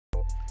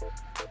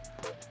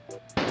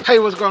Hey,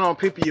 what's going on,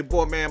 people? Your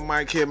boy, man,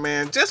 Mike here,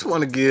 man. Just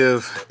want to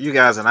give you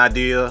guys an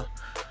idea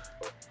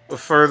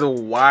further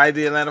why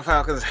the Atlanta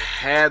Falcons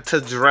had to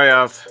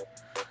draft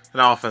an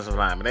offensive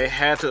lineman. They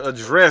had to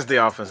address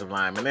the offensive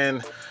lineman.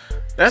 And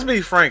let's be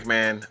frank,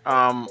 man.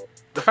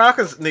 The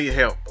Falcons need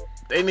help.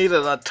 They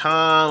needed a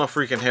ton of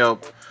freaking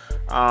help.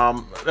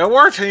 There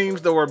were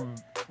teams that were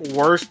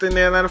worse than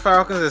the Atlanta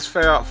Falcons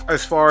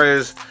as far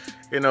as,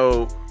 you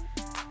know,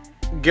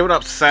 giving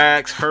up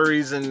sacks,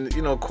 hurries, and,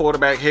 you know,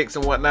 quarterback hits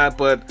and whatnot.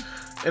 But,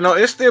 you know,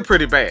 it's still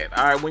pretty bad.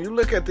 All right, when you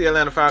look at the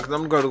Atlanta Falcons,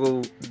 I'm going to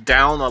go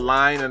down the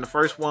line. And the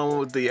first one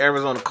was the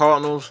Arizona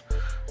Cardinals.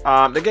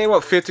 They gave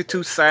up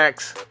 52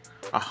 sacks,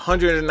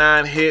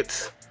 109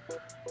 hits.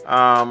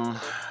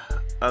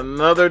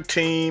 Another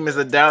team is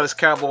the Dallas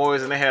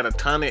Cowboys, and they had a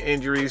ton of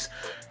injuries.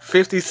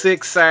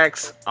 56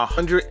 sacks,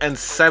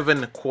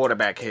 107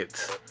 quarterback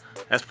hits.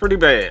 That's pretty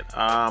bad.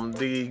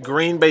 The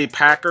Green Bay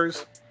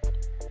Packers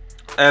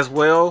as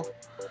well,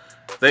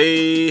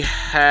 they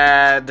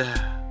had,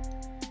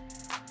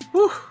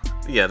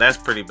 yeah, that's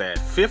pretty bad.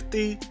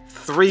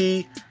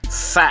 53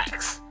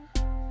 sacks.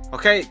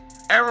 Okay,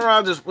 Aaron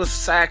Rodgers was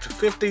sacked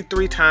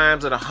 53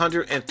 times at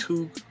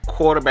 102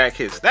 quarterback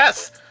hits.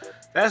 That's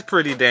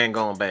pretty dang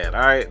gone bad.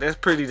 All right, that's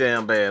pretty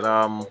damn bad.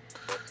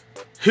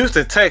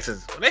 Houston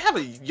Texans, they have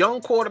a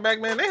young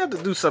quarterback, man. They have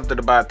to do something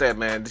about that,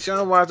 man.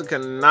 Deshaun Watson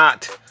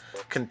cannot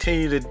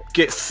continue to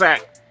get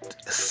sacked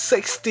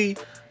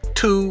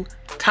 62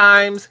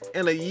 times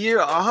in a year.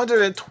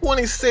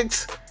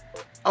 126.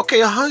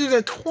 Okay,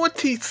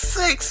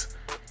 126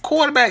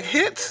 quarterback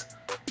hits.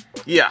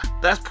 Yeah,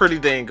 that's pretty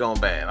dang gone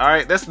bad. All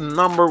right, that's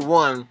number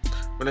one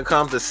when it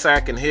comes to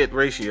sack and hit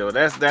ratio.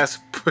 That's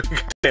pretty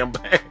damn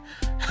bad.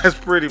 That's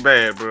pretty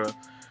bad, bro.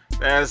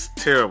 That's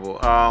terrible.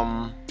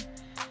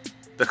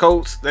 The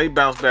Colts, they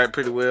bounced back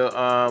pretty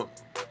well.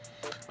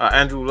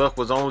 Andrew Luck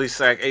was only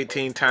sacked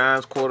 18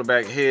 times.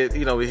 Quarterback hit,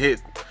 you know, he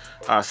hit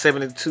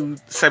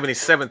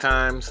 77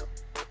 times.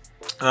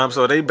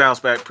 So they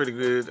bounced back pretty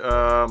good.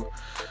 The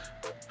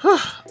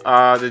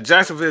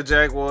Jacksonville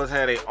Jaguars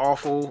had an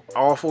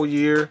awful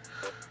year.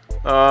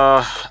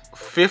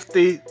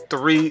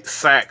 53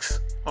 sacks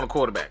on a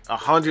quarterback,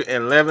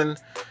 111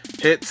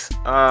 hits.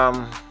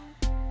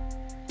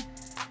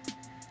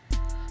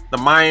 The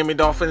Miami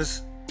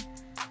Dolphins,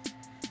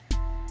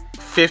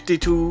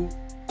 52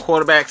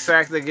 quarterback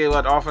sacks. They gave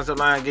up, the offensive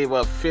line gave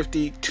up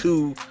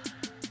 52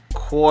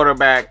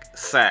 quarterback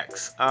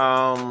sacks.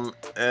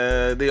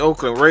 The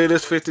Oakland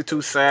Raiders,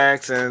 52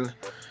 sacks, and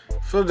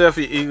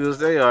Philadelphia Eagles,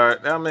 they are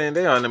in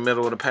the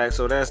middle of the pack,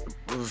 so that's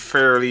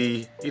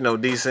fairly, you know,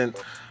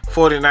 decent.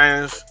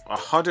 49ers,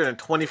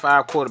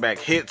 125 quarterback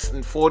hits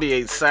and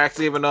 48 sacks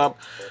given up.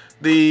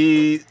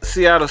 The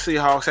Seattle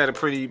Seahawks had a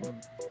pretty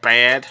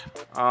bad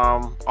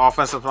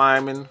offensive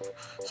lineman,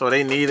 so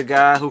they need a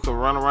guy who can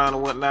run around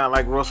and whatnot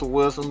like Russell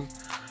Wilson,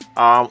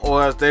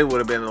 or else they would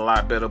have been a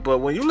lot better. But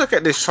when you look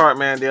at this chart,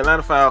 man, the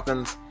Atlanta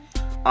Falcons,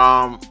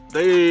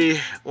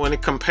 when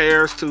it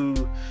compares to,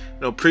 you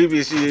know,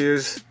 previous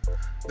years,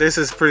 this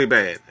is pretty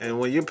bad. And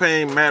when you're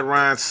paying Matt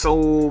Ryan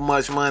so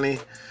much money,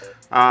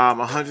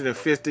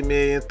 $150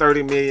 million,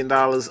 $30 million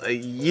a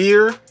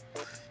year,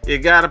 you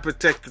got to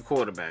protect your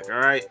quarterback, all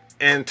right?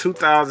 In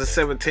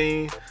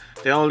 2017,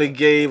 they only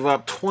gave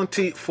up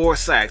 24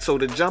 sacks. So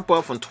to jump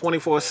up from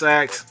 24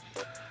 sacks,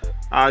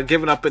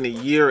 giving up in a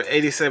year,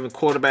 87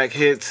 quarterback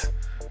hits,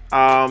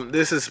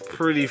 this is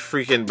pretty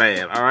freaking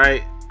bad, all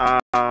right?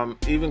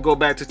 Even go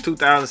back to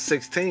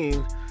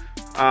 2016,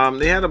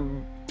 they had a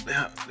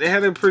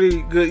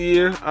pretty good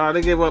year.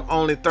 They gave up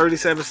only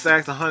 37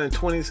 sacks,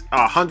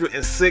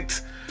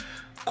 106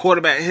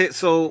 quarterback hits.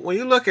 So when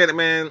you look at it,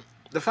 man,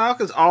 the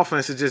Falcons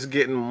offense is just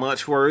getting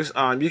much worse.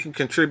 You can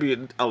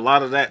contribute a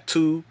lot of that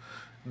to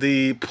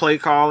the play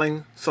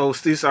calling. So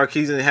Steve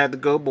Sarkisian had to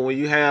go, but when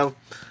you have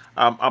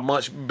a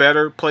much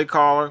better play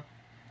caller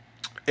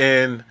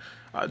and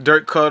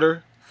Dirk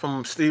Cutter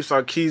from Steve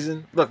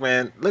Sarkisian, look,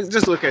 man,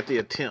 just look at the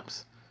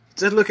attempts.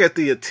 Just look at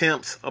the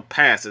attempts of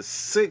passes.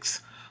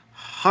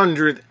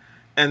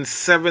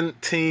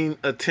 617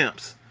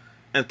 attempts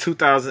in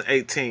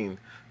 2018.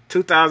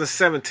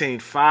 2017,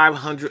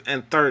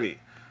 530.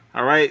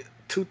 All right,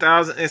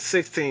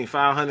 2016,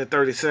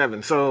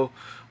 537. So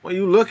when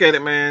you look at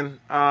it, man,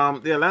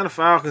 the Atlanta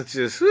Falcons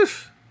just,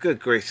 good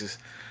gracious.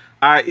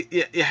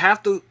 You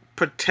have to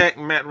protect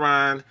Matt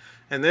Ryan,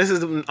 and this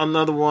is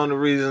another one of the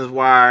reasons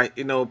why,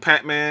 you know,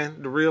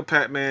 Pat-Man, the real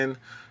Pat-Man,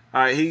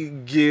 he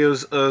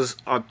gives us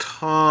a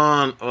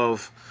ton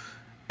of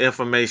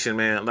information,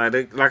 man.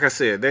 Like I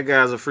said, that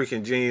guy's a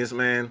freaking genius,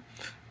 man.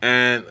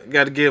 And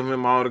got to give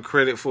him all the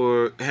credit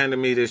for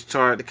handing me this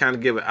chart to kind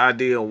of give an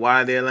idea of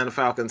why the Atlanta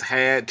Falcons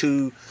had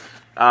to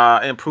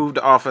improve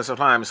the offensive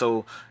line.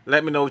 So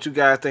let me know what you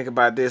guys think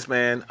about this,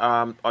 man.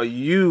 Are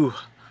you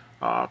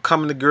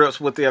coming to grips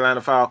with the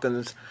Atlanta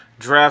Falcons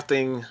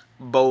drafting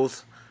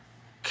both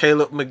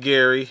Caleb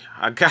McGarry?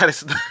 I got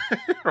it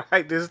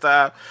right this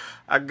time.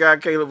 I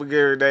got Caleb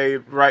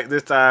McGarry right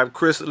this time.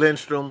 Chris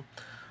Lindstrom.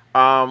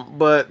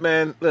 But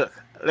man, look,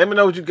 Let me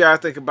know what you guys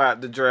think about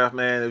the draft,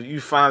 man. If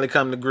you finally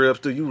come to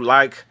grips,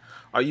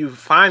 are you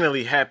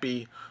finally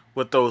happy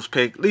with those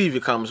picks? Leave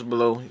your comments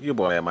below. Your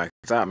boy Mike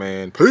is out,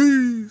 man.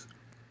 Peace.